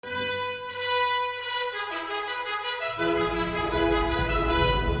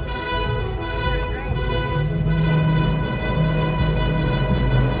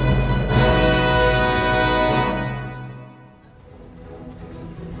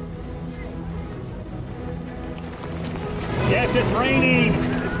Yes, it's raining.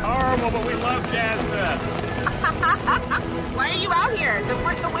 It's horrible, but we love Jazz Fest. Why are you out here? The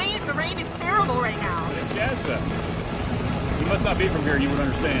rain is terrible right now. It's Jazz Fest. You must not be from here, you would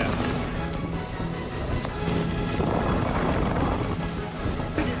understand.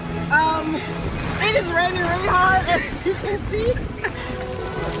 It is raining really hard, as you can see.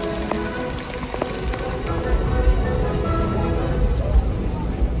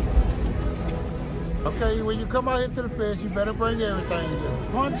 Okay, when you come out here to the fest, you better bring everything. Your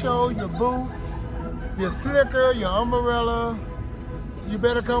poncho, your boots, your slicker, your umbrella. You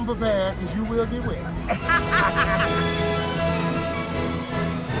better come prepared, because you will get wet.